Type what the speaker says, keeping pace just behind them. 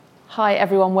Hi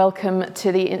everyone, welcome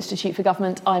to the Institute for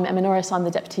Government. I'm Emma Norris, I'm the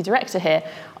Deputy Director here.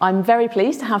 I'm very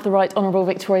pleased to have the Right Honourable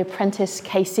Victoria Prentis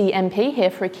KC MP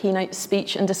here for a keynote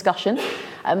speech and discussion.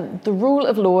 The rule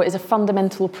of law is a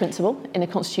fundamental principle in a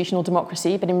constitutional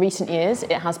democracy, but in recent years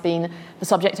it has been the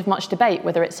subject of much debate,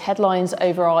 whether it's headlines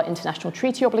over our international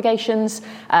treaty obligations,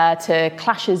 to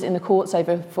clashes in the courts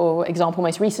over, for example,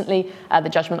 most recently, the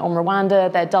judgment on Rwanda.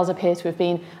 There does appear to have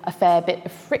been a fair bit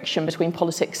of friction between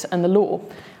politics and the law.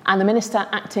 And the minister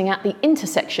acting at the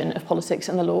intersection of politics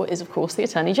and the law is, of course, the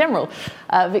Attorney General.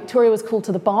 Victoria was called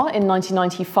to the bar in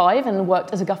 1995 and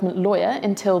worked as a government lawyer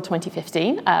until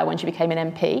 2015, when she became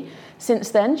an MP.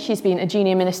 Since then, she's been a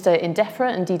junior minister in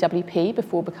DEFRA and DWP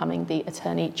before becoming the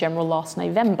Attorney General last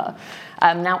November.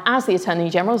 Now, as the Attorney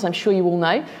General, as I'm sure you all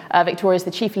know, Victoria is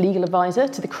the Chief Legal Advisor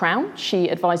to the Crown. She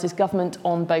advises government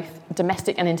on both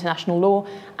domestic and international law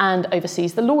and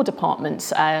oversees the law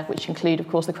departments, which include, of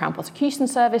course, the Crown Prosecution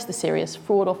Service, the Serious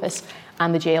Fraud Office,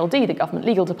 and the GLD, the Government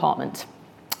Legal Department.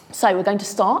 So we're going to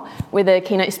start with a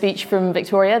keynote speech from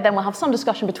Victoria, then we'll have some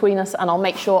discussion between us, and I'll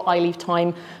make sure I leave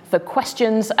time for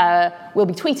questions. We'll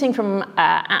be tweeting from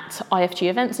at IFG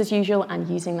Events as usual and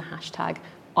using the hashtag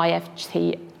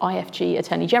IFG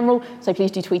Attorney General. So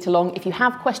please do tweet along. If you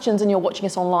have questions and you're watching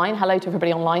us online, hello to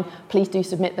everybody online, please do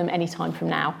submit them any time from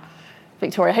now.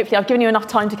 Victoria, hopefully I've given you enough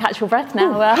time to catch your breath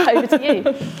now. Over to you.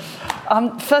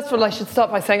 First of all, I should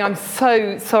start by saying I'm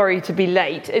so sorry to be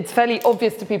late. It's fairly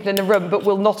obvious to people in the room, but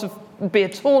will not be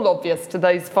at all obvious to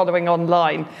those following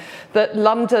online, that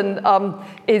London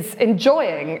is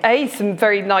enjoying, some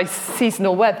very nice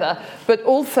seasonal weather, but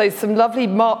also some lovely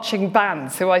marching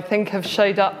bands who I think have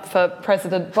showed up for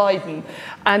President Biden.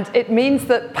 And it means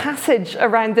that passage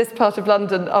around this part of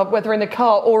London, whether in a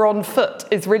car or on foot,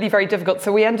 is really very difficult.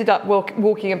 So we ended up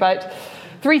walking about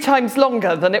 3 times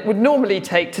longer than it would normally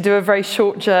take to do a very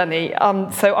short journey.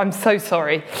 So I'm so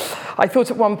sorry. I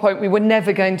thought at one point we were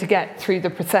never going to get through the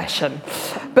procession.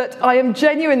 But I am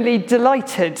genuinely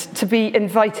delighted to be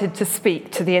invited to speak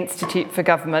to the Institute for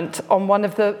Government on one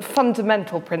of the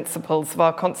fundamental principles of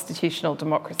our constitutional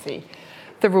democracy,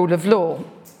 the rule of law.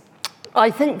 I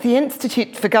think the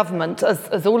Institute for Government,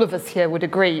 as all of us here would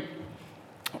agree,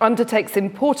 undertakes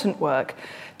important work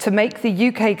to make the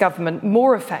UK government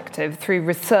more effective through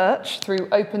research, through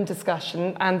open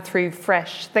discussion, and through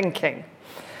fresh thinking.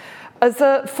 As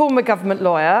a former government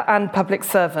lawyer and public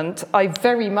servant, I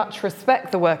very much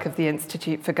respect the work of the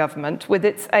Institute for Government with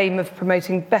its aim of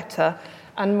promoting better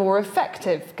and more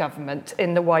effective government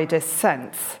in the widest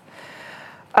sense.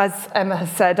 As Emma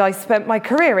has said, I spent my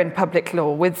career in public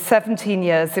law with 17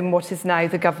 years in what is now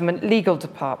the Government Legal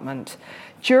Department.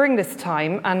 During this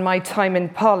time and my time in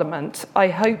Parliament, I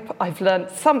hope I've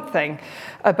learnt something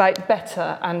about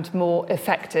better and more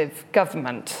effective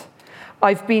government.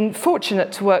 I've been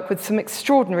fortunate to work with some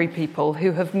extraordinary people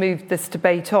who have moved this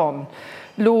debate on.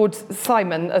 Lord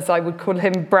Simon, as I would call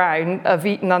him, Brown, of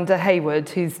Eton under Hayward,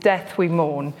 whose death we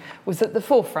mourn, was at the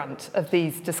forefront of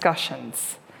these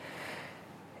discussions.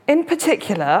 In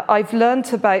particular, I've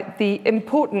learnt about the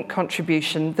important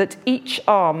contribution that each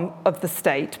arm of the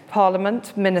state,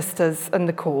 Parliament, ministers and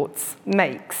the courts,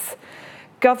 makes.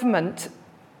 Government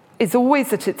is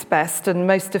always at its best and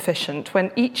most efficient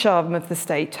when each arm of the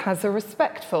state has a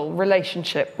respectful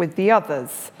relationship with the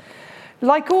others.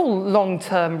 Like all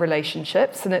long-term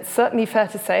relationships, and it's certainly fair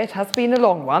to say it has been a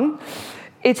long one,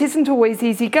 it isn't always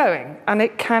easy going and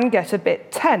it can get a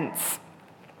bit tense.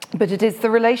 But it is the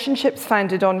relationships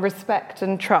founded on respect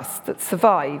and trust that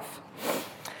survive.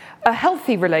 A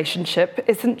healthy relationship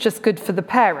isn't just good for the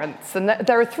parents, and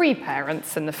there are 3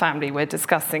 parents in the family we're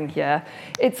discussing here.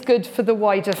 It's good for the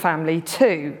wider family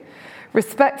too.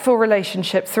 Respectful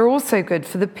relationships are also good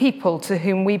for the people to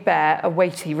whom we bear a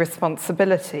weighty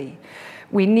responsibility.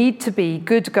 We need to be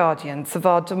good guardians of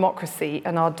our democracy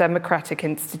and our democratic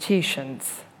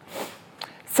institutions.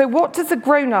 So what does a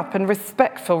grown-up and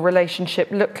respectful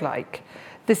relationship look like?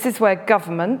 This is where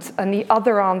government and the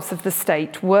other arms of the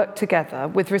state work together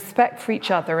with respect for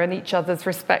each other and each other's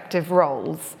respective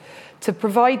roles to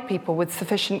provide people with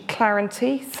sufficient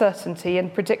clarity, certainty,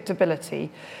 and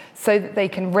predictability so that they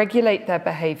can regulate their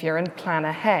behaviour and plan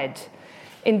ahead.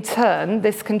 In turn,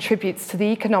 this contributes to the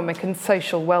economic and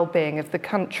social well-being of the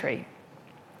country.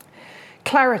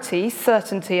 Clarity,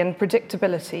 certainty, and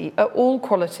predictability are all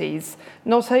qualities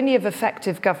not only of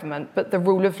effective government, but the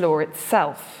rule of law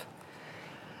itself.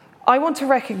 I want to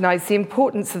recognise the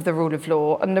importance of the rule of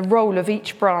law and the role of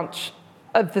each branch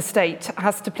of the state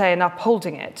has to play in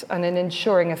upholding it and in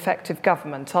ensuring effective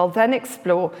government. I'll then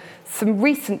explore some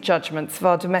recent judgments of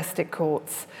our domestic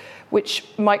courts which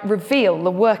might reveal the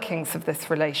workings of this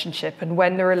relationship and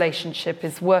when the relationship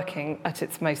is working at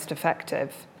its most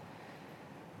effective.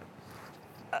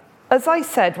 As I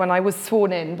said when I was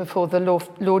sworn in before the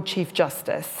Lord Chief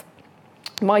Justice,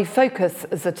 my focus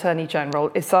as Attorney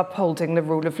General is upholding the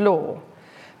rule of law.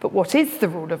 But what is the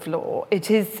rule of law? It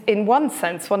is, in one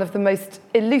sense, one of the most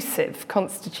elusive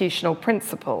constitutional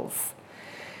principles.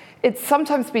 It's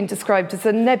sometimes been described as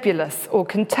a nebulous or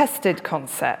contested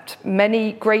concept.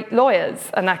 Many great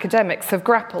lawyers and academics have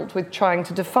grappled with trying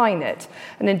to define it,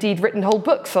 and indeed written whole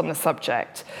books on the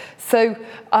subject. So,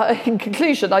 in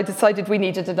conclusion, I decided we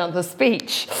needed another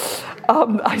speech.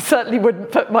 I certainly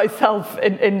wouldn't put myself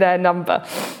in their number.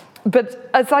 But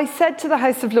as I said to the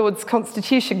House of Lords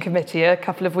Constitution Committee a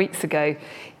couple of weeks ago,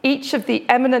 each of the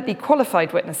eminently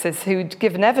qualified witnesses who'd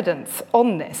given evidence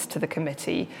on this to the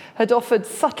committee had offered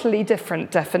subtly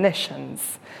different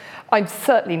definitions. I'm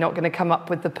certainly not going to come up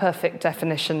with the perfect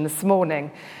definition this morning.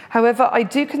 However, I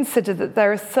do consider that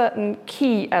there are certain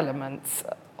key elements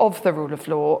of the rule of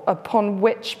law upon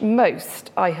which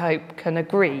most, I hope, can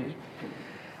agree.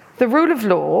 The rule of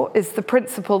law is the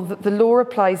principle that the law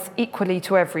applies equally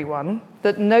to everyone,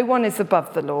 that no one is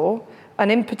above the law,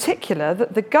 and in particular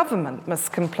that the government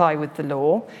must comply with the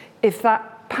law if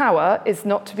that power is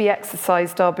not to be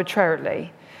exercised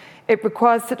arbitrarily. It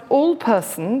requires that all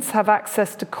persons have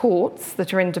access to courts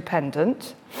that are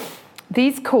independent.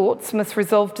 These courts must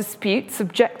resolve disputes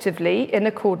objectively in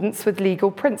accordance with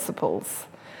legal principles.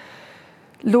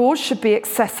 Laws should be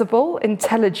accessible,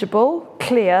 intelligible,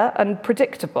 clear, and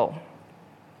predictable.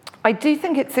 I do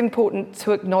think it's important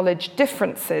to acknowledge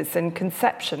differences in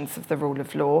conceptions of the rule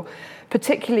of law,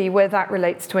 particularly where that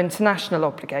relates to international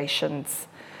obligations.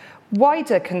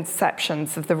 Wider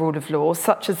conceptions of the rule of law,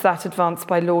 such as that advanced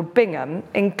by Lord Bingham,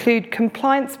 include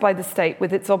compliance by the state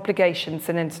with its obligations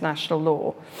in international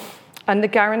law and the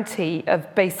guarantee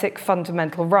of basic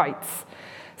fundamental rights,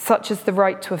 such as the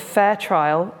right to a fair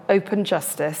trial, open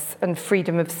justice, and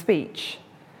freedom of speech.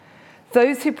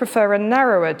 Those who prefer a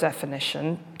narrower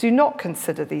definition do not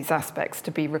consider these aspects to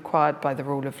be required by the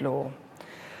rule of law.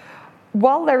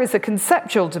 While there is a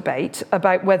conceptual debate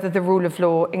about whether the rule of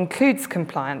law includes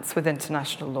compliance with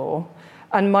international law,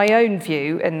 and my own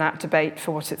view in that debate,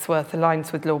 for what it's worth,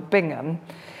 aligns with Lord Bingham,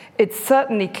 it's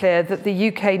certainly clear that the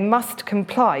UK must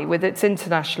comply with its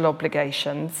international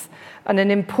obligations, and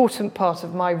an important part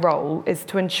of my role is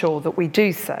to ensure that we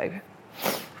do so.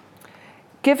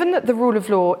 Given that the rule of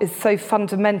law is so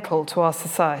fundamental to our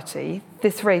society,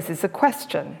 this raises a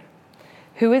question.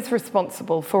 Who is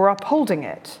responsible for upholding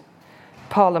it?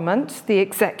 Parliament, the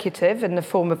executive in the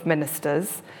form of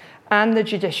ministers, and the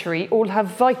judiciary all have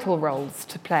vital roles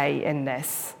to play in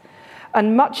this.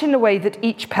 And much in the way that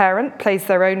each parent plays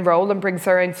their own role and brings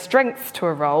their own strengths to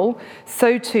a role,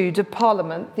 so too do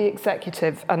Parliament, the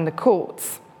executive, and the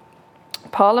courts.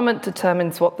 Parliament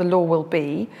determines what the law will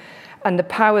be and the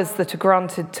powers that are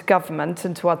granted to government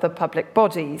and to other public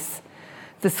bodies.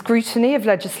 The scrutiny of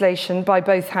legislation by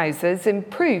both houses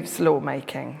improves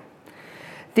lawmaking.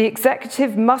 The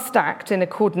executive must act in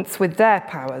accordance with their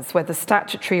powers, whether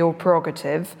statutory or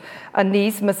prerogative, and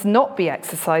these must not be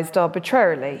exercised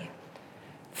arbitrarily.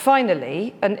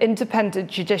 Finally, an independent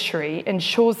judiciary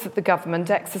ensures that the government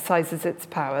exercises its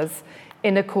powers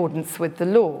in accordance with the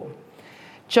law.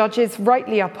 Judges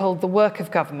rightly uphold the work of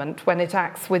government when it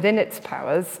acts within its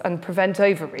powers and prevent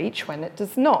overreach when it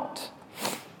does not.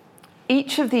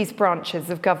 Each of these branches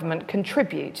of government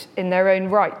contribute in their own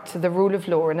right to the rule of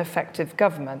law and effective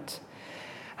government.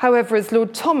 However, as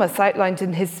Lord Thomas outlined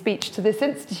in his speech to this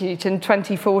institute in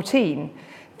 2014,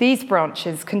 these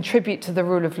branches contribute to the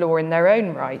rule of law in their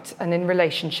own right and in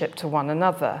relationship to one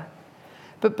another.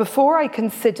 But before I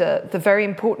consider the very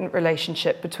important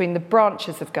relationship between the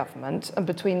branches of government and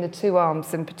between the two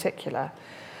arms in particular,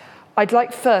 I'd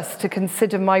like first to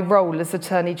consider my role as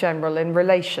Attorney General in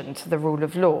relation to the rule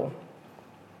of law.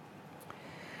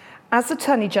 As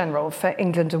Attorney General for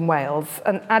England and Wales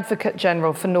and Advocate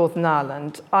General for Northern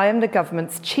Ireland, I am the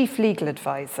government's chief legal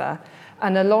advisor,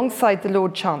 and alongside the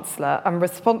Lord Chancellor, I'm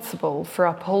responsible for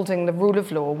upholding the rule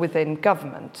of law within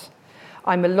government.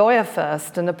 I'm a lawyer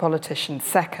first and a politician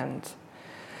second.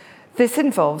 This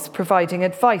involves providing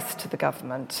advice to the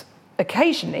government.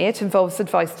 Occasionally, it involves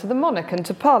advice to the monarch and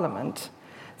to Parliament.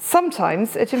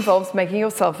 Sometimes it involves making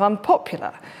yourself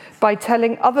unpopular by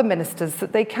telling other ministers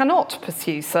that they cannot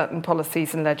pursue certain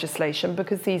policies and legislation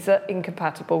because these are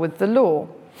incompatible with the law.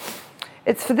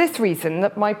 It's for this reason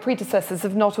that my predecessors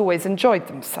have not always enjoyed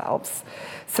themselves.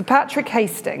 Sir Patrick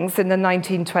Hastings in the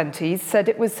 1920s said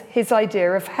it was his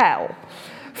idea of hell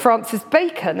Francis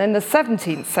Bacon in the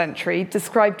 17th century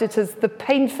described it as the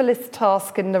painfulest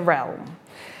task in the realm.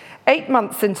 8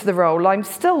 months into the role, I'm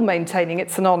still maintaining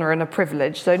it's an honour and a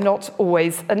privilege, though not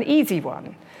always an easy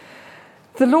one.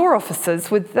 The law officers,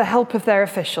 with the help of their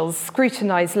officials,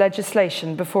 scrutinise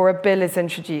legislation before a bill is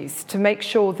introduced to make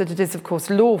sure that it is, of course,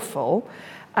 lawful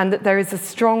and that there is a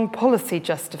strong policy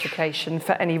justification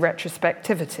for any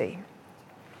retrospectivity.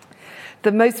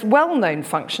 The most well-known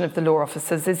function of the law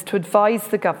officers is to advise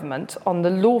the government on the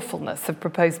lawfulness of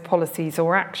proposed policies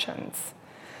or actions.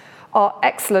 Our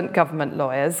excellent government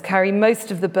lawyers carry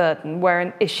most of the burden where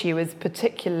an issue is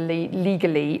particularly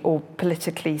legally or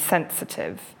politically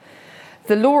sensitive.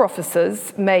 The law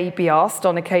officers may be asked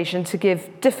on occasion to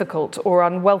give difficult or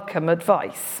unwelcome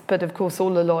advice, but of course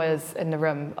all the lawyers in the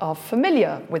room are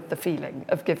familiar with the feeling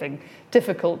of giving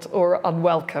difficult or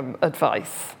unwelcome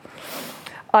advice.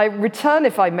 I return,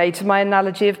 if I may, to my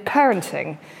analogy of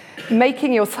parenting,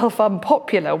 making yourself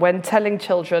unpopular when telling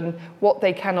children what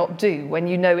they cannot do when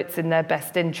you know it's in their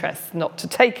best interest not to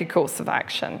take a course of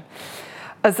action.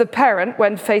 As a parent,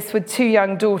 when faced with 2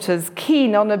 young daughters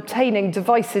keen on obtaining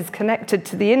devices connected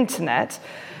to the internet,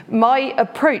 my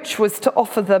approach was to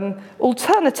offer them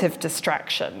alternative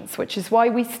distractions, which is why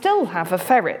we still have a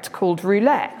ferret called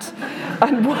Roulette,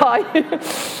 and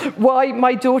why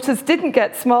my daughters didn't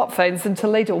get smartphones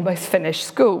until they'd almost finished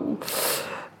school.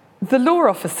 The law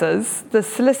officers, the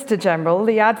Solicitor General,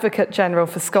 the Advocate General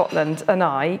for Scotland, and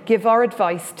I give our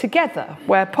advice together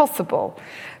where possible.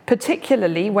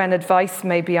 Particularly when advice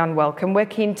may be unwelcome, we're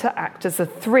keen to act as a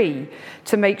 3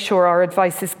 to make sure our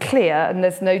advice is clear and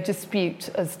there's no dispute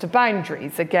as to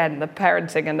boundaries. Again, the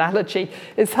parenting analogy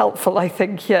is helpful, I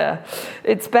think, here.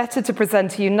 It's better to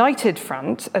present a united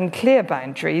front and clear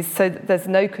boundaries so that there's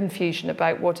no confusion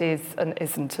about what is and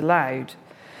isn't allowed.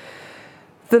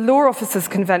 The Law Officers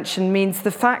Convention means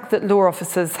the fact that law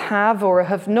officers have or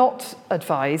have not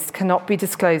advised cannot be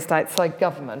disclosed outside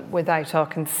government without our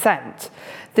consent.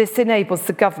 This enables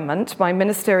the government, my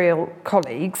ministerial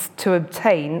colleagues, to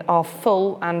obtain our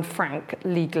full and frank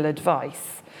legal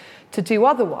advice. To do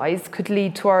otherwise could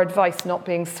lead to our advice not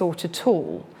being sought at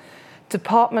all.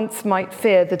 Departments might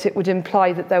fear that it would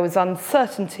imply that there was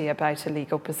uncertainty about a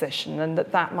legal position and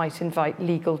that might invite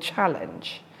legal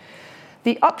challenge.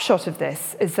 The upshot of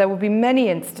this is there will be many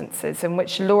instances in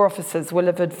which law officers will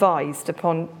have advised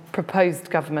upon proposed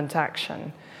government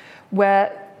action,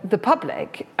 where the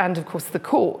public and, of course, the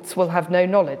courts will have no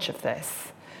knowledge of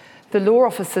this. The law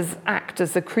officers act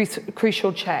as a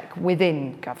crucial check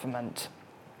within government.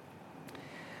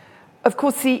 Of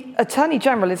course, the Attorney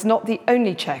General is not the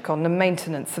only check on the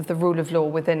maintenance of the rule of law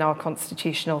within our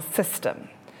constitutional system.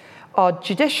 Our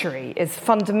judiciary is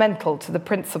fundamental to the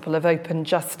principle of open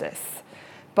justice.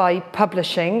 By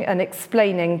publishing and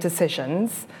explaining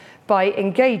decisions, by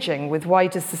engaging with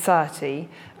wider society,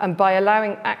 and by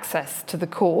allowing access to the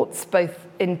courts, both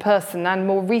in person and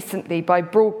more recently by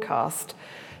broadcast,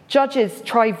 judges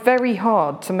try very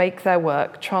hard to make their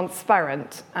work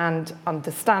transparent and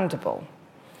understandable.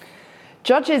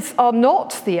 Judges are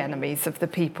not the enemies of the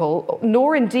people,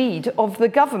 nor indeed of the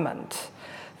government.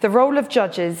 The role of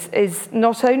judges is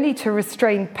not only to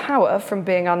restrain power from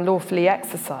being unlawfully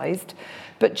exercised,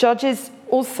 but judges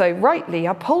also rightly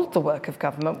uphold the work of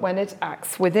government when it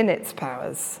acts within its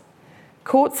powers.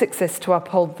 Courts exist to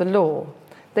uphold the law.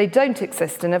 They don't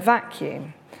exist in a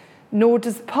vacuum, nor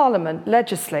does Parliament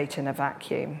legislate in a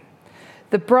vacuum.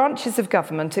 The branches of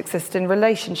government exist in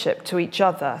relationship to each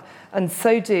other, and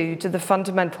so do the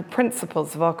fundamental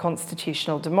principles of our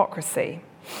constitutional democracy.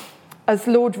 As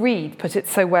Lord Reid put it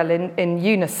so well in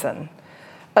Unison,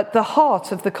 at the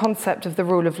heart of the concept of the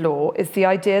rule of law is the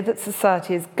idea that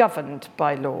society is governed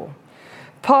by law.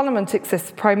 Parliament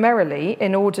exists primarily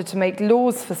in order to make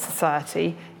laws for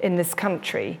society in this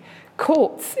country.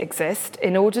 Courts exist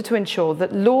in order to ensure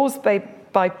that laws by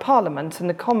Parliament and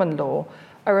the common law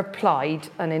are applied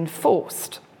and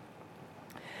enforced.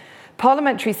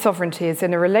 Parliamentary sovereignty is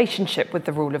in a relationship with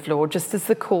the rule of law, just as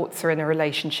the courts are in a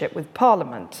relationship with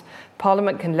Parliament.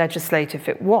 Parliament can legislate if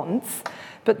it wants,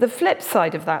 but the flip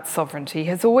side of that sovereignty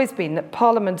has always been that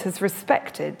Parliament has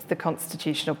respected the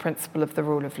constitutional principle of the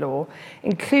rule of law,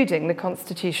 including the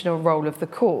constitutional role of the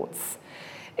courts.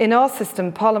 In our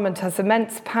system, Parliament has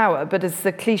immense power, but as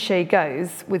the cliché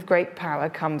goes, with great power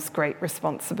comes great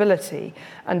responsibility,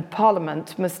 and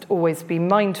Parliament must always be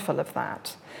mindful of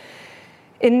that.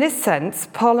 In this sense,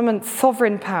 Parliament's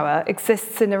sovereign power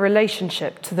exists in a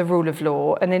relationship to the rule of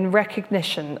law and in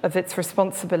recognition of its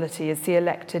responsibility as the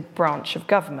elected branch of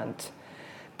government.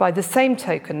 By the same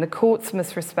token, the courts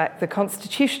must respect the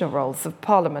constitutional roles of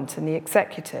Parliament and the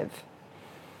executive.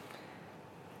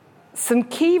 Some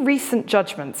key recent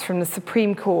judgments from the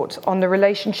Supreme Court on the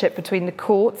relationship between the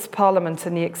courts, Parliament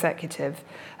and the executive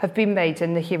have been made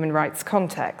in the human rights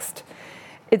context.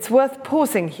 It's worth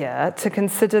pausing here to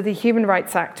consider the Human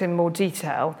Rights Act in more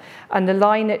detail and the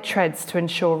line it treads to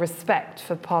ensure respect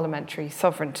for parliamentary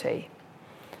sovereignty.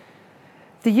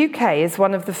 The UK is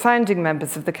one of the founding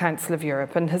members of the Council of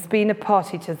Europe and has been a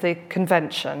party to the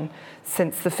Convention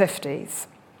since the 50s.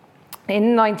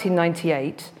 In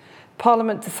 1998,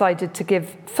 Parliament decided to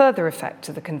give further effect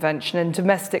to the Convention in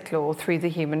domestic law through the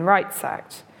Human Rights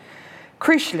Act.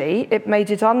 Crucially, it made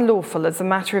it unlawful as a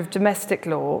matter of domestic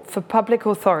law for public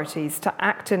authorities to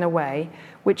act in a way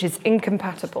which is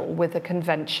incompatible with a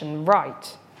Convention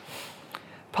right.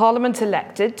 Parliament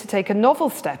elected to take a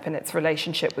novel step in its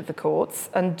relationship with the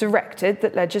courts and directed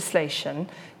that legislation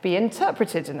be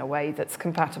interpreted in a way that's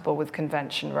compatible with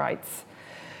Convention rights.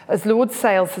 As Lord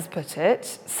Sales has put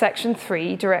it, Section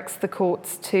 3 directs the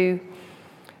courts to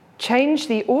change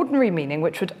the ordinary meaning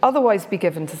which would otherwise be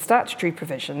given to statutory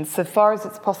provisions so far as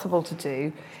it's possible to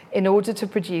do in order to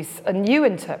produce a new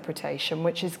interpretation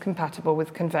which is compatible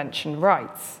with Convention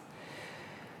rights.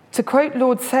 To quote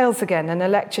Lord Sales again in a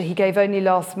lecture he gave only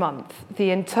last month,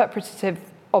 the interpretative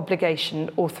obligation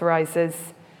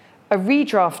authorises a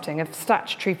redrafting of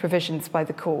statutory provisions by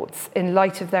the courts in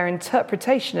light of their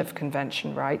interpretation of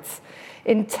Convention rights,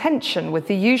 in tension with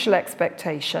the usual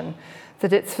expectation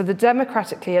that it's for the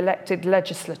democratically elected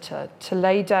legislature to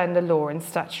lay down the law in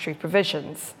statutory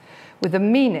provisions, with a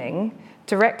meaning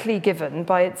directly given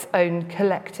by its own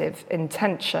collective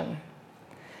intention.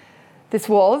 This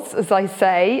was, as I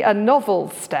say, a novel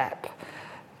step.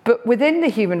 But within the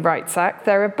Human Rights Act,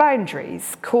 there are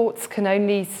boundaries. Courts can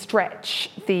only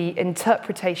stretch the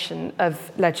interpretation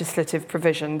of legislative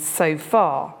provisions so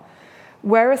far,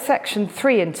 where a Section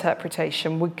 3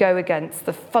 interpretation would go against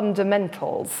the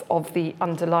fundamentals of the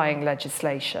underlying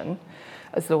legislation,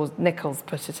 as Lord Nichols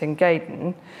put it in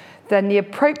Gaydon, then the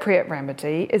appropriate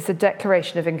remedy is a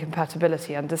declaration of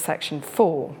incompatibility under Section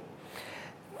 4.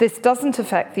 This doesn't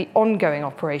affect the ongoing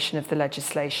operation of the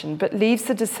legislation, but leaves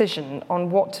the decision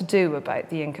on what to do about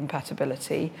the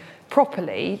incompatibility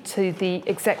properly to the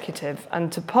executive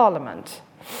and to Parliament.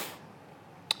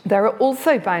 There are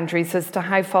also boundaries as to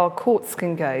how far courts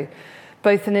can go,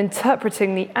 both in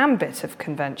interpreting the ambit of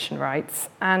Convention rights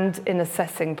and in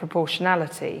assessing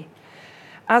proportionality.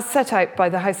 As set out by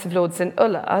the House of Lords in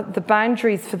Ulla, the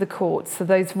boundaries for the courts are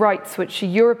those rights which a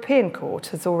European court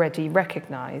has already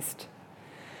recognised.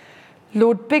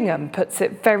 Lord Bingham puts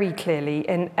it very clearly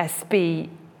in SB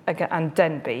and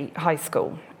Denby High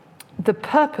School. The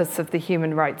purpose of the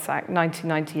Human Rights Act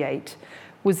 1998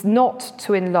 was not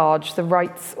to enlarge the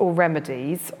rights or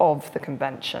remedies of the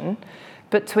Convention,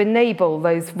 but to enable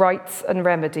those rights and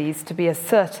remedies to be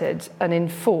asserted and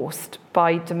enforced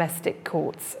by domestic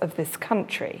courts of this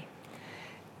country.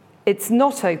 It's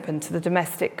not open to the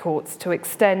domestic courts to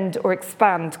extend or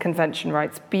expand Convention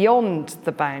rights beyond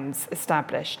the bounds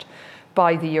established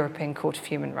by the European Court of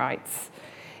Human Rights.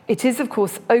 It is, of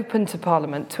course, open to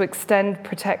Parliament to extend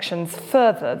protections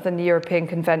further than the European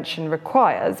Convention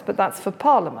requires, but that's for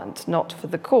Parliament, not for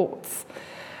the courts.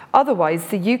 Otherwise,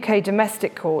 the UK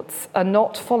domestic courts are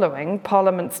not following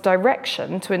Parliament's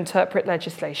direction to interpret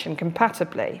legislation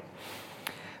compatibly.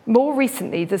 More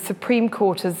recently, the Supreme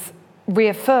Court has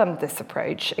reaffirmed this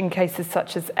approach in cases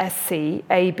such as SC,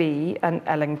 AB, and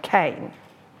Ellen Kane.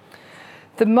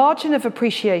 The margin of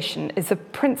appreciation is a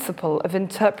principle of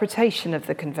interpretation of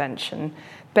the Convention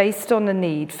based on the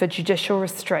need for judicial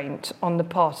restraint on the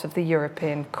part of the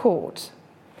European Court.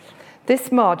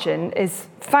 This margin is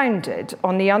founded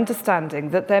on the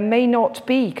understanding that there may not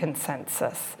be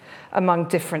consensus among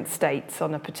different states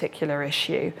on a particular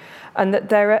issue, and that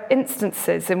there are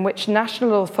instances in which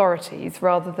national authorities,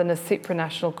 rather than a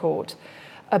supranational court,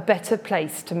 are better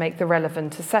placed to make the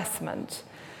relevant assessment.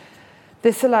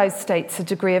 This allows states a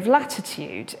degree of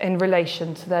latitude in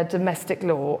relation to their domestic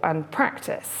law and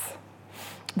practice.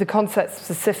 The concept's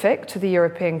specific to the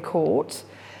European Court.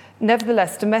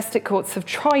 Nevertheless, domestic courts have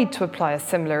tried to apply a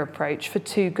similar approach for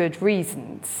two good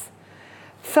reasons.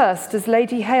 First, as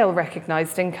Lady Hale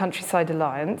recognised in Countryside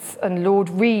Alliance, and Lord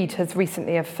Reid has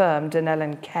recently affirmed in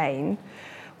Ellen Kane,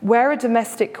 where a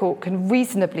domestic court can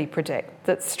reasonably predict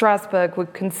that Strasbourg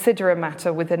would consider a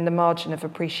matter within the margin of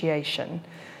appreciation,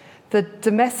 the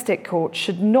domestic court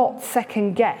should not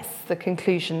second-guess the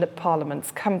conclusion that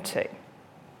Parliament's come to.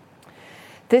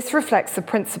 This reflects the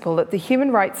principle that the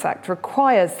Human Rights Act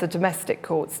requires the domestic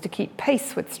courts to keep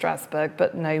pace with Strasbourg,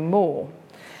 but no more.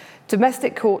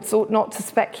 Domestic courts ought not to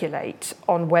speculate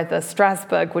on whether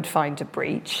Strasbourg would find a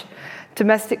breach.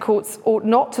 Domestic courts ought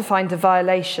not to find a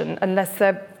violation unless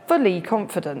they're fully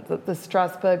confident that the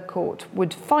Strasbourg court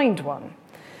would find one.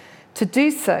 To do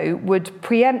so would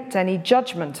preempt any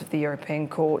judgment of the European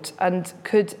Court and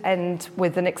could end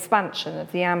with an expansion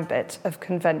of the ambit of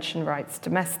convention rights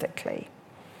domestically.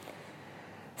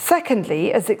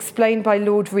 Secondly, as explained by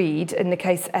Lord Reid in the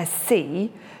case SC,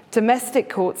 domestic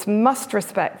courts must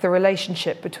respect the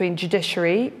relationship between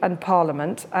judiciary and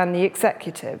Parliament and the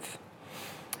executive.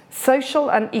 Social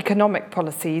and economic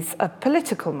policies are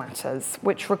political matters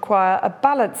which require a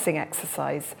balancing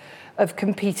exercise of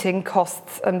competing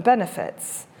costs and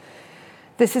benefits.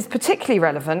 This is particularly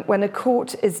relevant when a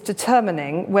court is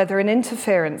determining whether an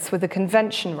interference with a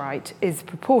convention right is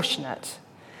proportionate.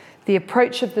 The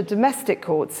approach of the domestic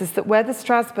courts is that where the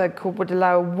Strasbourg Court would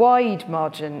allow a wide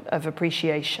margin of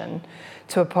appreciation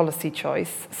to a policy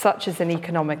choice, such as an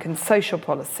economic and social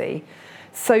policy,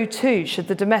 so too should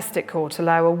the domestic court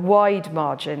allow a wide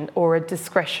margin or a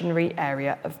discretionary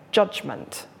area of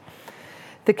judgment.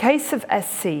 The case of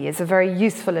SC is a very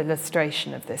useful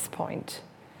illustration of this point.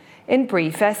 In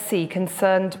brief, SC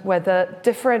concerned whether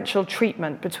differential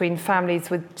treatment between families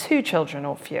with 2 children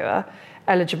or fewer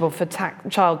eligible for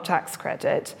child tax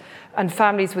credit and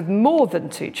families with more than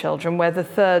 2 children where the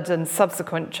third and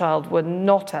subsequent child were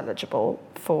not eligible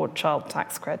for child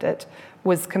tax credit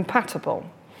was compatible.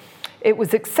 It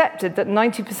was accepted that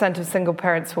 90% of single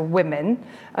parents were women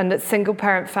and that single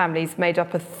parent families made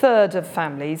up a third of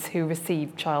families who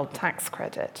received child tax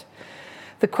credit.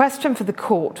 The question for the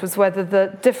court was whether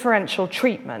the differential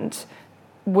treatment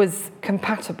was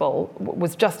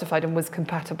justified and was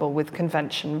compatible with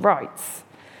convention rights.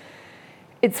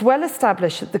 It's well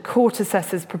established that the court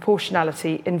assesses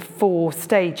proportionality in 4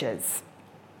 stages.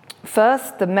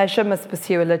 First, the measure must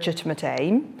pursue a legitimate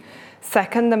aim.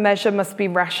 Second, the measure must be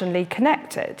rationally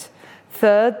connected.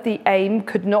 Third, the aim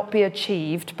could not be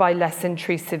achieved by less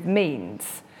intrusive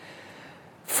means.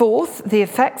 Fourth, the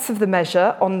effects of the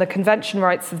measure on the convention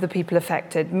rights of the people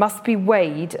affected must be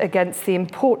weighed against the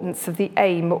importance of the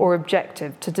aim or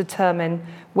objective to determine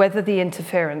whether the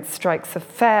interference strikes a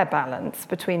fair balance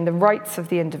between the rights of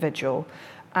the individual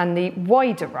and the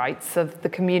wider rights of the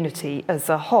community as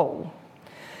a whole.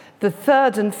 The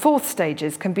third and fourth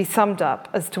stages can be summed up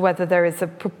as to whether there is a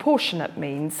proportionate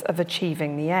means of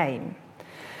achieving the aim.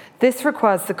 This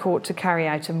requires the court to carry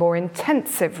out a more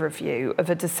intensive review of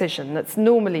a decision that's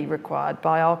normally required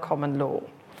by our common law.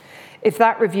 If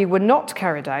that review were not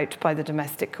carried out by the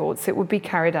domestic courts, it would be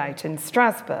carried out in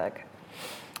Strasbourg.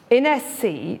 In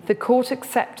SC, the court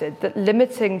accepted that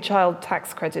limiting child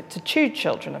tax credit to 2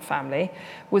 children a family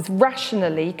was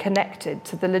rationally connected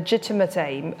to the legitimate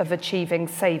aim of achieving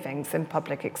savings in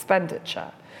public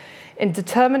expenditure. In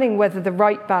determining whether the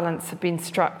right balance had been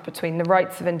struck between the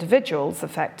rights of individuals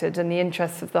affected and the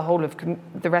interests of the whole of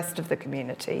the rest of the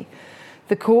community,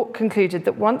 the court concluded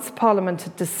that once Parliament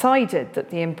had decided that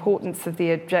the importance of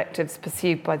the objectives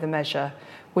pursued by the measure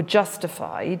were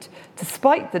justified,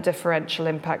 despite the differential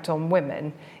impact on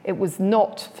women, it was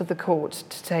not for the court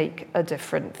to take a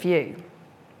different view.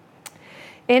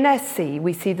 In SC,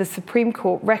 we see the Supreme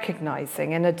Court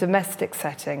recognising in a domestic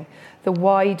setting the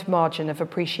wide margin of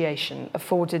appreciation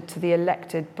afforded to the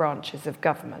elected branches of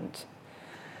government.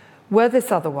 Were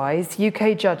this otherwise,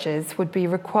 UK judges would be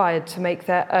required to make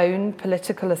their own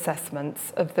political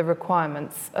assessments of the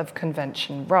requirements of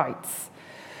convention rights.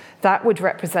 That would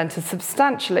represent a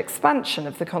substantial expansion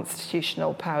of the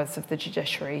constitutional powers of the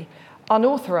judiciary,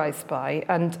 unauthorised by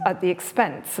and at the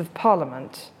expense of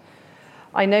Parliament.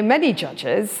 I know many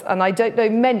judges, and I don't know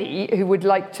many who would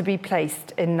like to be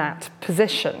placed in that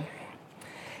position.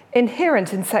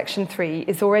 Inherent in Section 3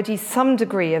 is already some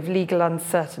degree of legal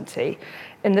uncertainty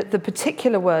in that the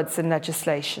particular words in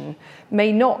legislation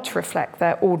may not reflect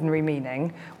their ordinary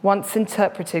meaning once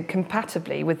interpreted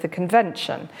compatibly with the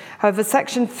Convention. However,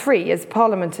 Section 3, as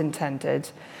Parliament intended,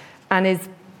 and is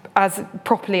as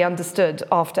properly understood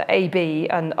after AB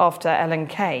and after Ellen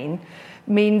Kane,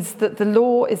 means that the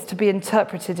law is to be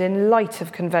interpreted in light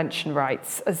of convention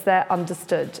rights as they're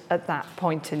understood at that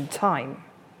point in time.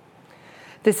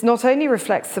 This not only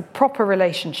reflects the proper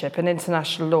relationship in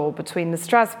international law between the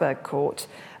Strasbourg Court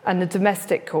and the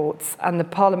domestic courts and the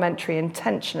parliamentary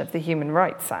intention of the Human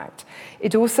Rights Act,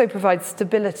 it also provides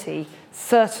stability,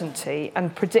 certainty,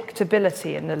 and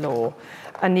predictability in the law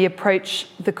and the approach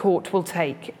the court will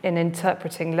take in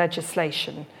interpreting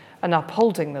legislation and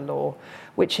upholding the law,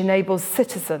 which enables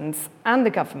citizens and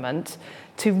the government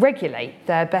to regulate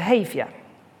their behaviour.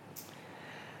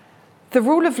 The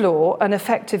rule of law and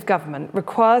effective government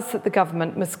requires that the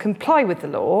government must comply with the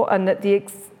law and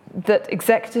that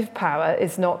executive power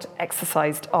is not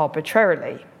exercised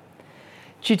arbitrarily.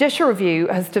 Judicial review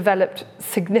has developed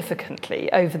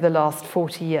significantly over the last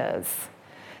 40 years.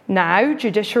 Now,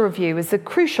 judicial review is a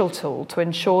crucial tool to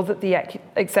ensure that the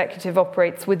executive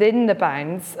operates within the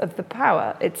bounds of the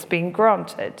power it's been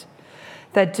granted.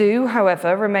 There do,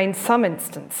 however, remain some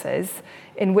instances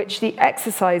in which the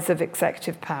exercise of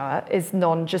executive power is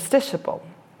non-justiciable.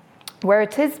 Where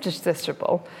it is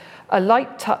justiciable, a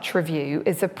light touch review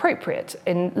is appropriate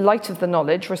in light of the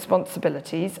knowledge,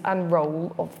 responsibilities, and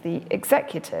role of the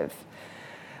executive.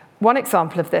 One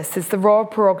example of this is the royal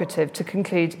prerogative to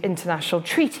conclude international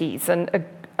treaties and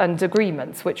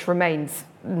agreements, which remains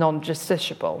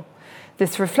non-justiciable.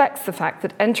 This reflects the fact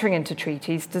that entering into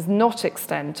treaties does not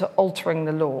extend to altering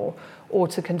the law or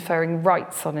to conferring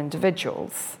rights on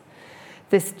individuals.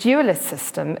 This dualist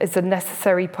system is a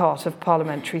necessary part of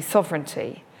parliamentary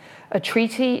sovereignty. A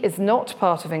treaty is not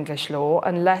part of English law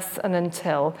unless and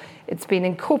until it's been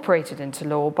incorporated into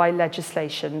law by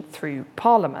legislation through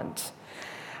Parliament.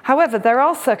 However, there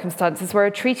are circumstances where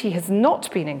a treaty has not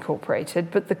been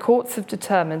incorporated, but the courts have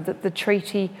determined that the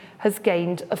treaty has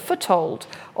gained a foothold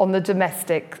on the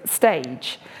domestic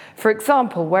stage. For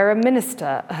example, where a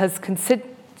minister has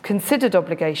considered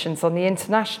obligations on the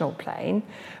international plane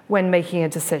when making a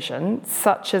decision,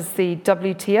 such as the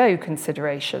WTO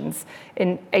considerations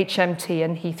in HMT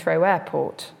and Heathrow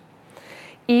Airport.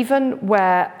 Even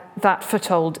where that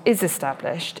foothold is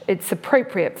established, it's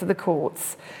appropriate for the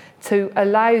courts to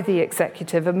allow the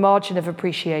executive a margin of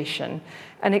appreciation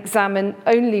and examine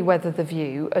only whether the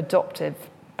view adopted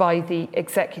by the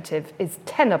executive is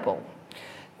tenable.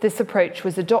 This approach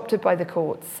was adopted by the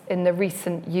courts in the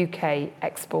recent UK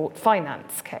export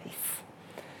finance case.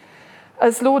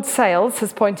 As Lord Sales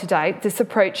has pointed out, this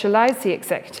approach allows the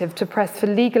executive to press for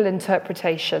legal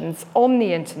interpretations on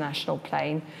the international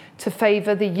plane to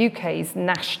favour the UK's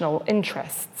national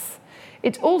interests.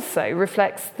 It also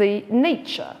reflects the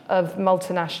nature of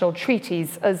multinational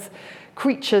treaties as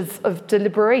creatures of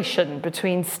deliberation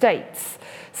between states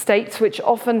which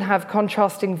often have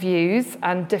contrasting views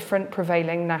and different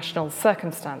prevailing national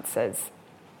circumstances.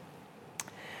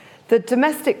 The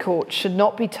domestic court should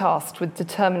not be tasked with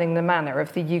determining the manner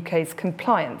of the UK's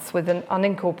compliance with an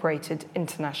unincorporated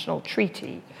international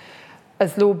treaty.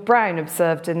 As Lord Brown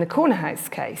observed in the Corner House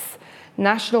case,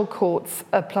 national courts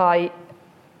applying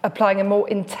a more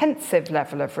intensive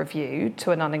level of review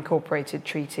to an unincorporated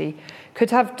treaty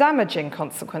could have damaging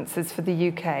consequences for the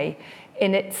UK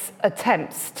in its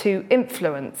attempts to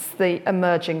influence the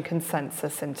emerging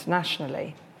consensus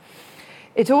internationally.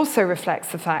 It also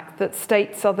reflects the fact that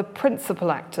states are the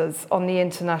principal actors on the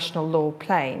international law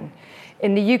plane.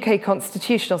 In the UK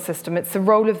constitutional system, it's the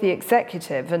role of the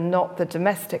executive and not the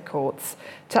domestic courts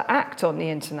to act on the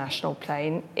international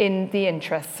plane in the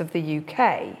interests of the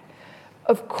UK.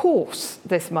 Of course,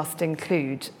 this must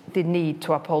include the need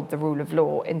to uphold the rule of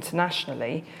law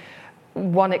internationally.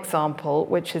 One example,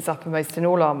 which is uppermost in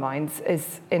all our minds,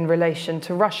 is in relation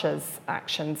to Russia's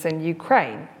actions in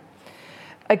Ukraine.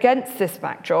 Against this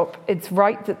backdrop, it's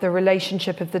right that the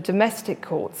relationship of the domestic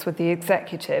courts with the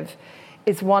executive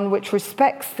is one which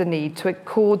respects the need to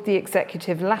accord the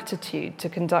executive latitude to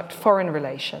conduct foreign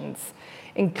relations,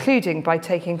 including by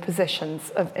taking positions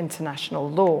of international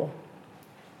law.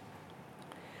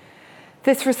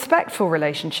 This respectful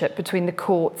relationship between the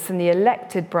courts and the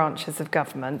elected branches of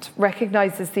government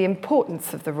recognises the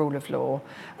importance of the rule of law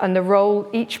and the role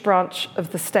each branch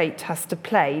of the state has to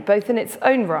play, both in its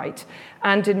own right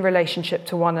and in relationship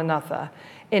to one another,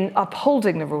 in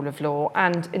upholding the rule of law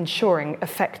and ensuring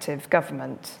effective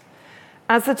government.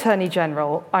 As Attorney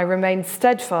General, I remain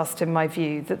steadfast in my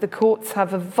view that the courts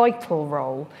have a vital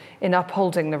role in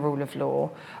upholding the rule of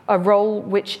law, a role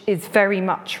which is very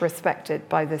much respected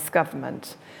by this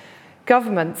government.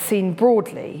 Government, seen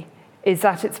broadly, is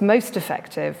at its most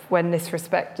effective when this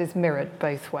respect is mirrored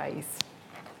both ways.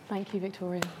 Thank you,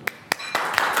 Victoria.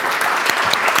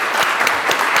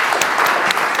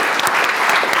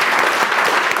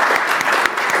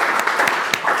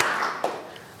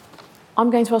 I'm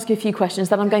going to ask you a few questions,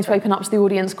 then I'm going to open up to the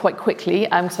audience quite quickly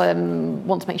because I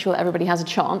want to make sure that everybody has a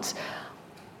chance.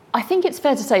 I think it's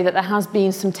fair to say that there has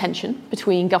been some tension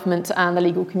between government and the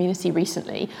legal community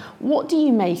recently. What do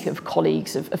you make of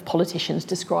colleagues of politicians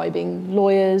describing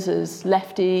lawyers as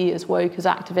lefty, as woke, as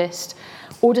activist,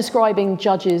 or describing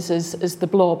judges as the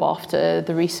blob after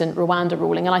the recent Rwanda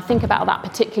ruling? And I think about that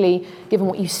particularly given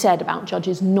what you said about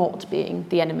judges not being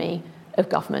the enemy of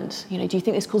government? Do you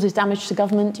think this causes damage to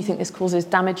government? Do you think this causes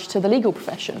damage to the legal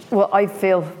profession? Well, I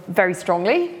feel very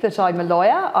strongly that I'm a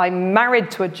lawyer. I'm married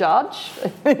to a judge,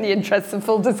 in the interest of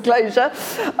full disclosure,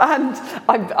 and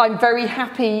I'm very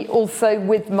happy also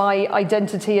with my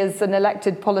identity as an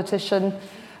elected politician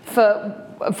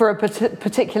for a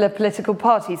particular political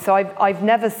party. So I've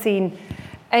never seen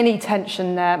any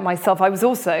tension there myself. I was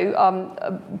also,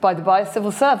 by the by, a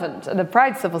civil servant, and a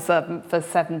proud civil servant for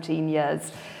 17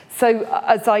 years. So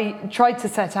as I tried to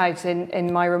set out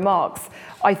in my remarks,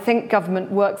 I think government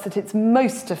works at its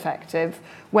most effective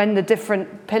when the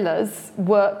different pillars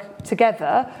work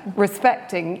together,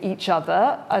 respecting each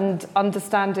other and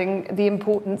understanding the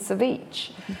importance of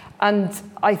each. And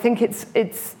I think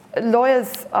it's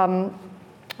lawyers, well,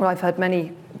 I've heard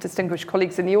many distinguished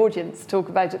colleagues in the audience talk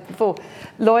about it before.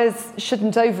 Lawyers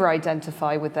shouldn't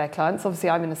over-identify with their clients. Obviously,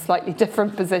 I'm in a slightly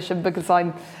different position because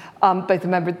I'm both a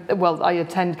member, well, I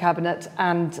attend cabinet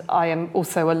and I am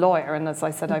also a lawyer. And as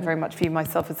I said, I very much view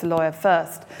myself as a lawyer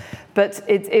first. But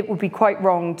it would be quite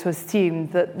wrong to assume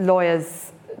that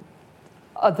lawyers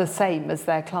are the same as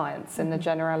their clients in the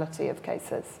generality of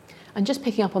cases. And just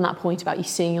picking up on that point about you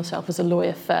seeing yourself as a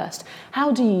lawyer first, how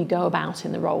do you go about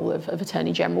in the role of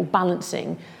Attorney General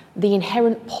balancing the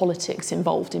inherent politics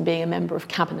involved in being a member of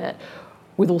cabinet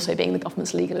with also being the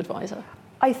government's legal advisor?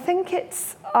 I think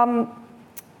it's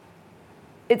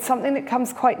something that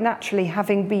comes quite naturally,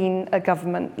 having been a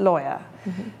government lawyer.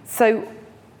 Mm-hmm. So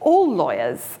all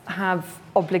lawyers have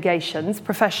obligations,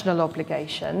 professional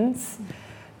obligations,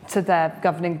 to their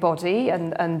governing body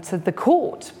and to the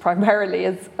court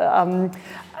primarily,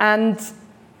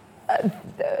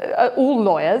 all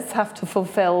lawyers have to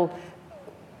fulfil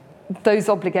those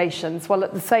obligations while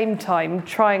at the same time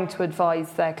trying to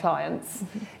advise their clients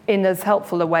in as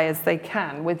helpful a way as they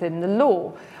can within the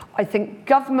law. I think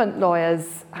government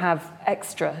lawyers have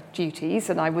extra duties,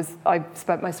 and I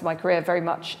spent most of my career very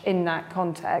much in that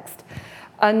context.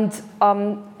 And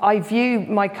I view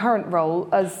my current role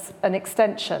as an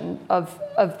extension of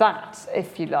that,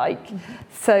 if you like. Mm-hmm.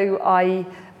 So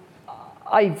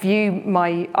I view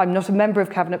I'm not a member of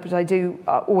cabinet, but I do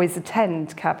always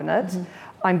attend cabinet. Mm-hmm.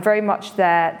 I'm very much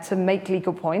there to make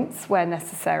legal points where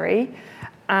necessary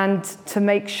and to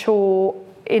make sure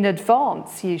in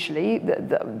advance, usually,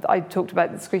 I talked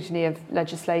about the scrutiny of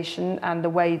legislation and the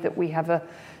way that we have a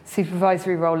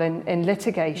supervisory role in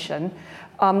litigation,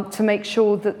 to make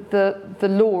sure that the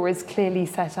law is clearly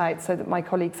set out so that my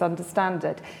colleagues understand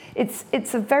it.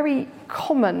 It's a very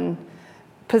common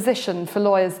position for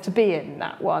lawyers to be in,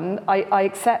 that one. I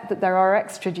accept that there are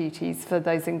extra duties for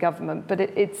those in government, but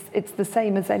it's the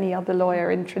same as any other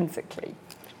lawyer intrinsically.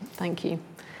 Thank you.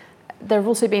 There have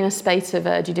also been a spate of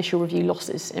judicial review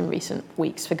losses in recent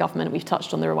weeks for government. We've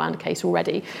touched on the Rwanda case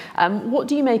already. What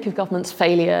do you make of government's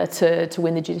failure to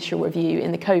win the judicial review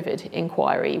in the COVID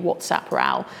inquiry, WhatsApp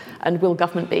row, and will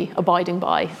government be abiding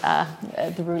by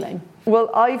the ruling? Well,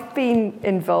 I've been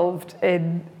involved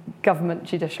in government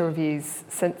judicial reviews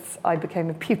since I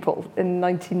became a pupil in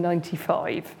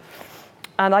 1995.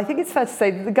 And I think it's fair to say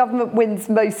that the government wins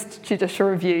most judicial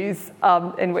reviews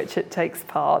in which it takes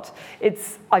part.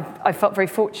 I felt very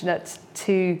fortunate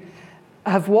to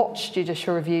have watched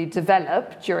judicial review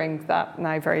develop during that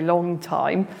now very long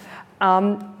time.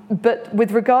 But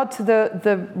with regard to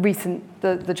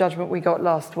the judgment we got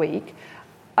last week,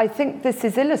 I think this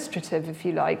is illustrative, if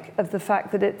you like, of the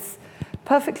fact that it's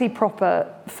perfectly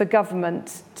proper for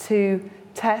government to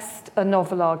test a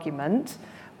novel argument.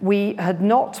 We had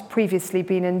not previously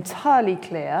been entirely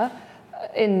clear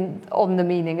on the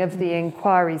meaning of the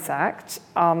Inquiries Act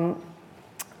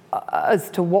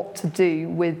as to what to do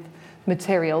with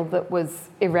material that was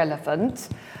irrelevant.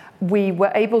 We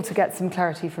were able to get some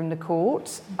clarity from the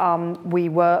court. We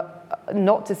were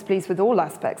not displeased with all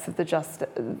aspects of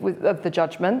the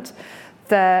judgment.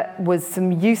 There was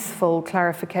some useful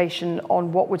clarification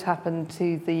on what would happen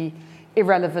to the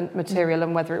irrelevant material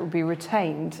and whether it would be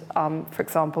retained, for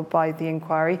example, by the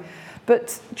inquiry.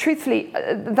 But truthfully,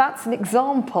 that's an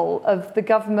example of the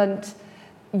government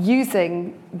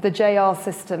using the JR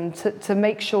system to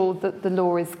make sure that the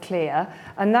law is clear.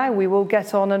 And now we will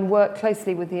get on and work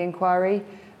closely with the inquiry,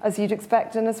 as you'd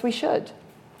expect and as we should.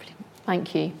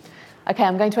 Thank you. Okay,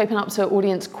 I'm going to open up to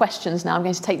audience questions now. I'm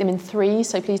going to take them in threes,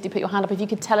 so please do put your hand up. If you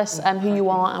could tell us who you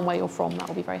are and where you're from, that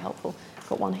will be very helpful.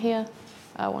 Got one here,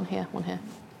 one here, one here.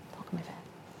 Welcome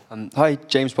over here. Hi,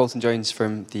 James Bolton-Jones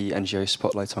from the NGO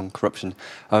Spotlight on Corruption.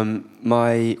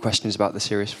 My question is about the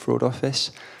Serious Fraud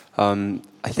Office.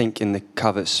 I think in the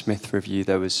Calvert-Smith review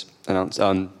there was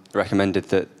recommended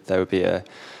that there would be a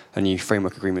new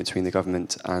framework agreement between the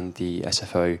government and the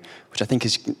SFO, which I think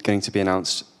is going to be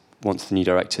announced once the new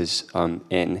director's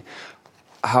in.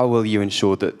 How will you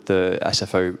ensure that the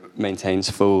SFO maintains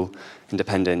full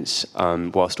independence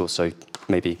whilst also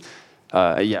maybe,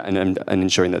 and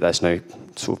ensuring that there's no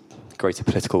sort of greater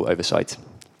political oversight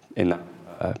in that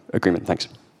agreement? Thanks.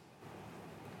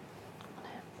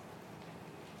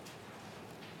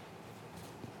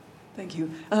 Thank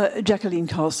you. Jacqueline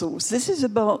Castles. This is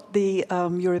about the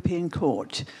European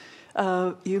Court.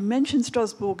 You mentioned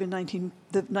Strasbourg in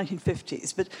the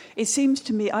 1950s, but it seems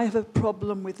to me I have a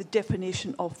problem with the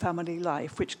definition of family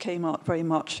life, which came out very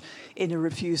much in a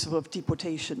refusal of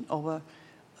deportation of a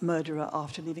murderer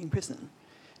after leaving prison,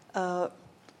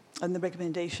 and the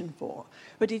recommendation for.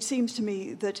 But it seems to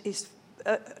me that it's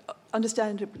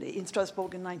understandably in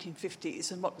Strasbourg in the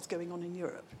 1950s and what was going on in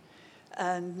Europe,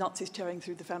 and Nazis tearing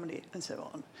through the family and so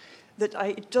on, that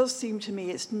it does seem to me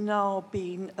it's now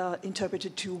been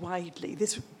interpreted too widely.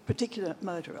 This particular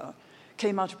murderer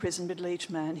came out of prison, middle-aged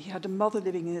man. He had a mother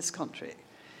living in this country,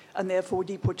 and therefore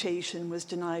deportation was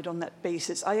denied on that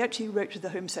basis. I actually wrote to the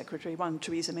Home Secretary,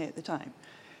 Theresa May at the time.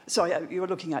 Sorry, you're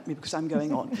looking at me because I'm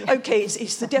going on. Okay,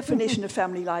 it's the definition of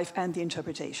family life and the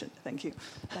interpretation. Thank you.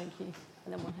 Thank you.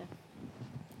 And then one here.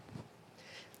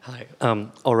 Hi,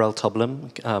 Aurel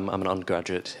Toblum. I'm an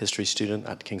undergraduate history student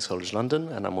at King's College London,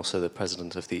 and I'm also the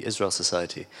president of the Israel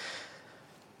Society.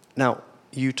 Now,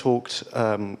 you talked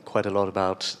quite a lot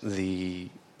about the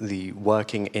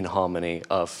working in harmony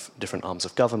of different arms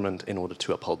of government in order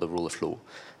to uphold the rule of law.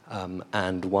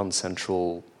 And one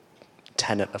central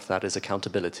tenet of that is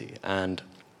accountability. And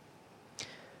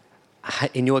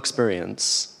in your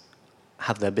experience,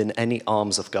 have there been any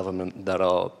arms of government that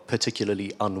are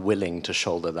particularly unwilling to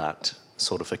shoulder that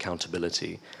sort of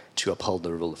accountability to uphold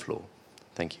the rule of law?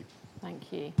 Thank you.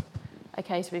 Thank you.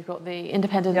 Okay, so we've got the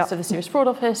independence of the Serious Fraud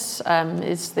Office,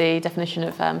 is the definition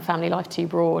of family life too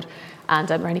broad, and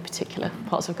are any particular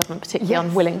parts of government particularly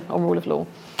unwilling on rule of law?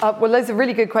 Well, those are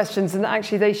really good questions, and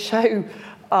actually they show,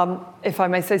 if I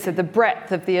may say so, the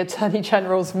breadth of the Attorney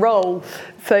General's role,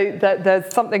 so that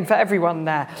there's something for everyone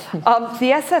there.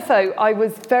 The SFO,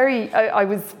 I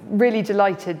was really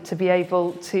delighted to be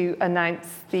able to announce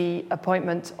the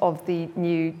appointment of the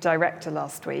new director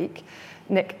last week,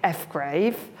 Nick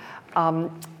Efgrave.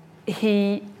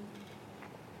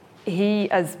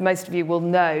 He, as most of you will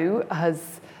know,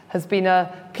 has been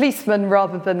a policeman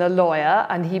rather than a lawyer,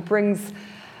 and he brings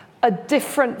a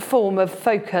different form of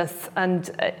focus and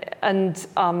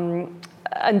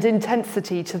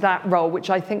intensity to that role, which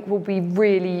I think will be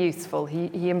really useful.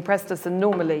 He impressed us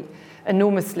enormously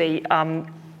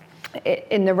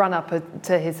in the run-up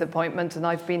to his appointment, and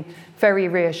I've been very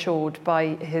reassured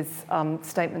by his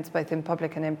statements both in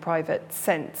public and in private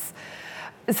since.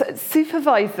 So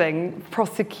supervising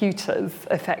prosecutors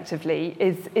effectively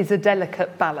is a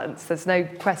delicate balance. There's no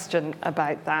question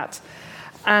about that.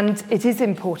 And it is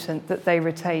important that they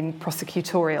retain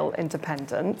prosecutorial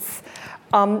independence.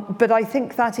 But I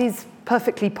think that is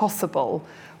perfectly possible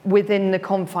within the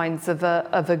confines of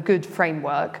a good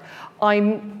framework.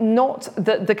 I'm not,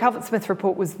 the Calvert-Smith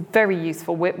report was very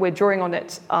useful. We're drawing on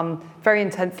it very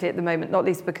intensely at the moment, not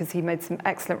least because he made some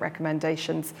excellent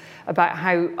recommendations about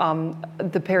how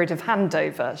the period of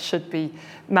handover should be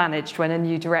managed when a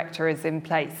new director is in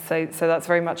place. So that's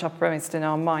very much uppermost in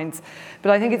our minds.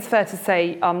 But I think it's fair to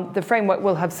say the framework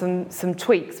will have some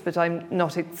tweaks, but I'm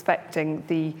not expecting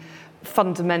the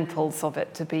fundamentals of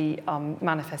it to be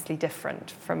manifestly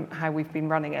different from how we've been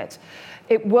running it.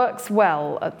 It works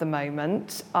well at the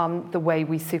moment, the way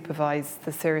we supervise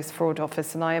the Serious Fraud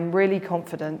Office, and I am really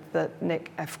confident that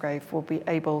Nick Efgrave will be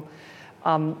able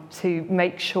to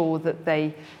make sure that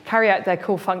they carry out their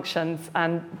core functions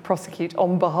and prosecute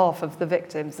on behalf of the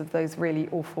victims of those really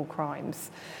awful crimes.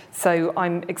 So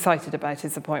I'm excited about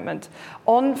his appointment.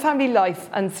 On family life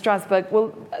and Strasbourg,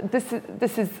 well, this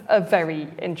is a very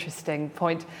interesting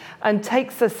point and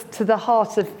takes us to the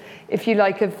heart of, if you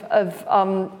like,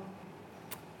 of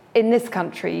in this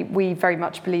country, we very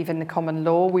much believe in the common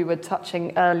law. We were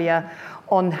touching earlier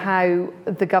on how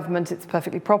the government, it's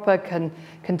perfectly proper, can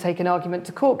take an argument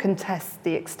to court, can test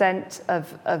the extent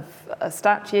of a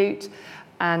statute,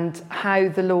 and how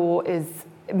the law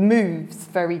moves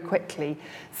very quickly.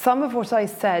 Some of what I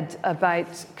said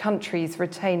about countries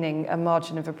retaining a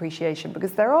margin of appreciation,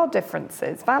 because there are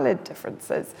differences, valid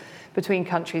differences, between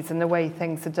countries and the way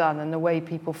things are done and the way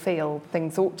people feel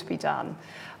things ought to be done,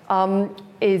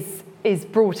 is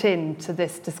brought into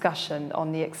this discussion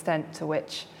on the extent to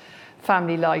which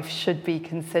family life should be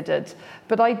considered.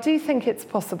 But I do think it's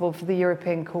possible for the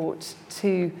European Court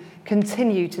to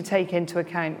continue to take into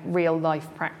account real life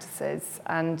practices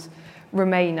and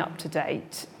remain up to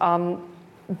date.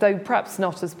 though perhaps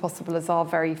not as possible as our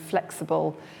very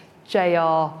flexible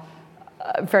JR,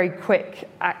 very quick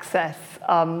access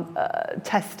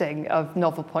testing of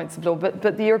novel points of law.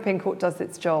 But the European Court does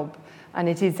its job, and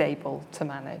it is able to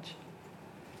manage.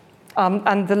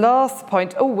 And the last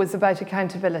point, was about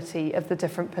accountability of the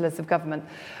different pillars of government.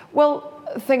 Well,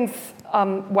 things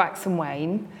wax and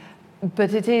wane,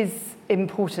 but it is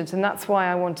important, and that's why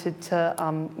I wanted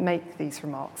to make these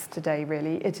remarks today,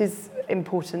 really. It is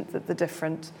important that the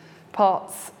different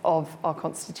parts of our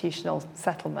constitutional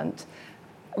settlement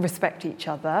respect each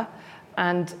other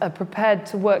and are prepared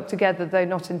to work together, though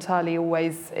not entirely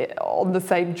always on the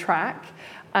same track,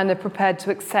 and are prepared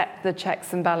to accept the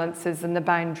checks and balances and the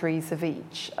boundaries of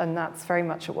each. And that's very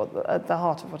much at the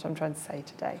heart of what I'm trying to say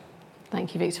today.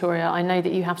 Thank you, Victoria. I know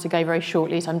that you have to go very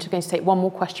shortly, so I'm just going to take one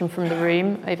more question from the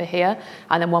room over here,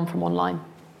 and then one from online.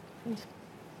 Please.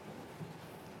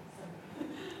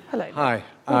 Hello. Hi,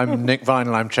 I'm Nick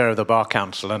Vinell, I'm chair of the Bar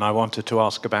Council, and I wanted to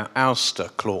ask about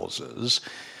ouster clauses,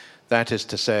 that is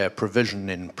to say a provision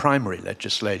in primary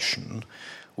legislation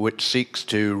which seeks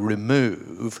to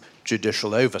remove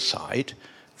judicial oversight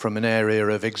from an area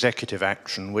of executive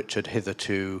action which had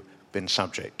hitherto been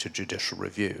subject to judicial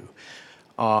review.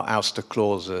 Are ouster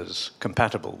clauses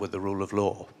compatible with the rule of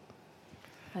law?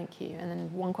 Thank you. And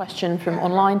then one question from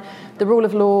online. The rule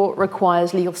of law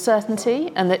requires legal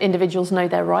certainty and that individuals know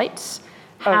their rights.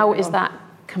 How is that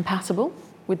compatible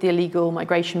with the illegal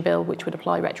migration bill, which would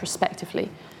apply retrospectively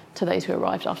to those who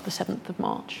arrived after the 7th of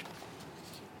March?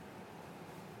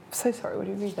 So sorry, would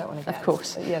you read that one again? Of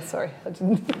course. Yeah, sorry. I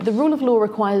didn't. The rule of law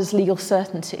requires legal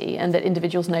certainty and that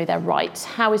individuals know their rights.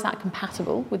 How is that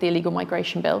compatible with the illegal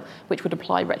migration bill, which would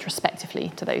apply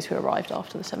retrospectively to those who arrived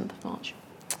after the 7th of March?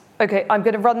 Okay, I'm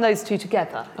going to run those two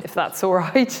together, if that's all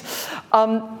right.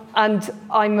 And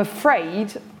I'm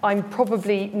afraid I'm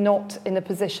probably not in a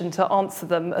position to answer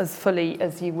them as fully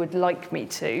as you would like me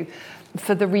to,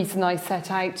 for the reason I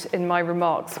set out in my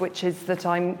remarks, which is that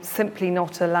I'm simply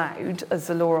not allowed, as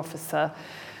a law officer,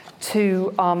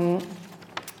 to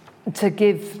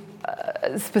give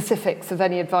specifics of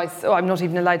any advice. Or I'm not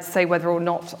even allowed to say whether or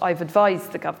not I've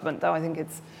advised the government, though I think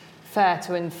it's fair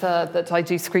to infer that I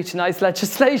do scrutinise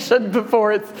legislation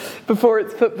before it's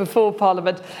put before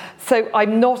Parliament. So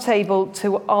I'm not able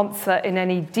to answer in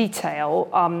any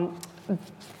detail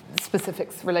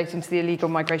specifics relating to the illegal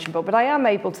migration bill, but I am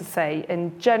able to say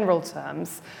in general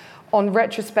terms on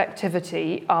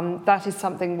retrospectivity, that is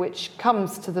something which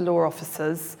comes to the law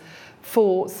officers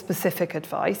for specific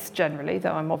advice generally,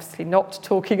 though I'm obviously not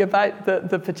talking about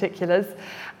the particulars.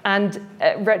 And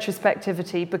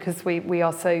retrospectivity, because we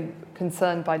are so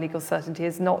concerned by legal certainty,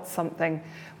 is not something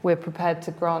we're prepared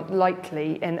to grant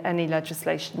lightly in any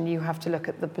legislation. You have to look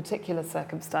at the particular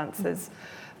circumstances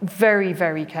very,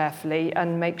 very carefully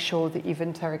and make sure that you've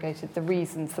interrogated the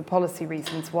reasons, the policy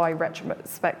reasons why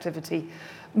retrospectivity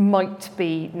might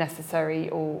be necessary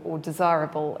or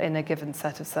desirable in a given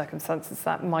set of circumstances.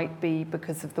 That might be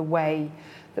because of the way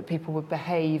that people would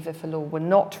behave if a law were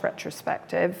not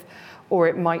retrospective, or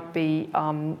it might be,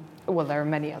 well, there are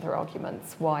many other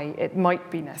arguments why it might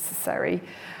be necessary.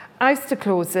 Ouster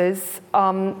clauses,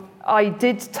 I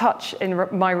did touch in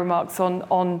my remarks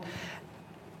on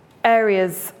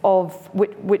areas of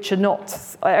which are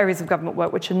not, areas of government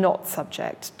work which are not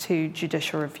subject to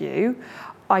judicial review.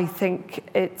 I think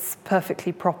it's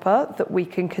perfectly proper that we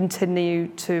can continue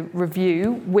to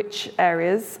review which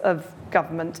areas of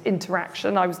government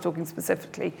interaction, I was talking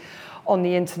specifically on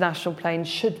the international plane,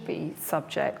 should be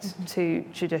subject to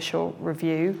judicial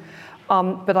review.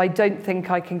 But I don't think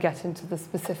I can get into the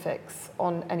specifics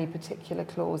on any particular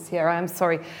clause here. I am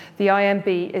sorry. The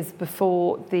IMB is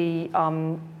before the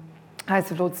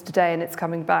House of Lords today, and it's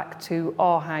coming back to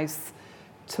our House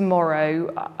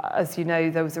tomorrow. As you know,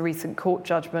 there was a recent court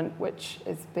judgment which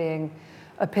is being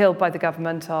appealed by the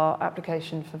government. Our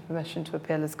application for permission to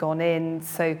appeal has gone in.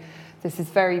 So this is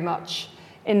very much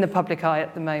in the public eye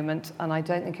at the moment, and I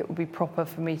don't think it would be proper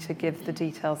for me to give the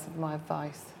details of my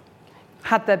advice.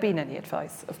 Had there been any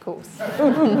advice, of course.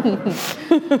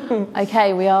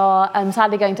 Okay, we are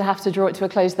sadly going to have to draw it to a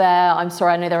close there. I'm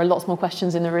sorry, I know there are lots more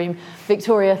questions in the room.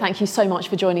 Victoria, thank you so much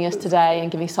for joining us today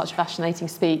and giving such a fascinating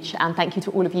speech. And thank you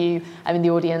to all of you in the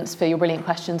audience for your brilliant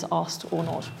questions, asked or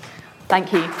not.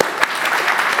 Thank you.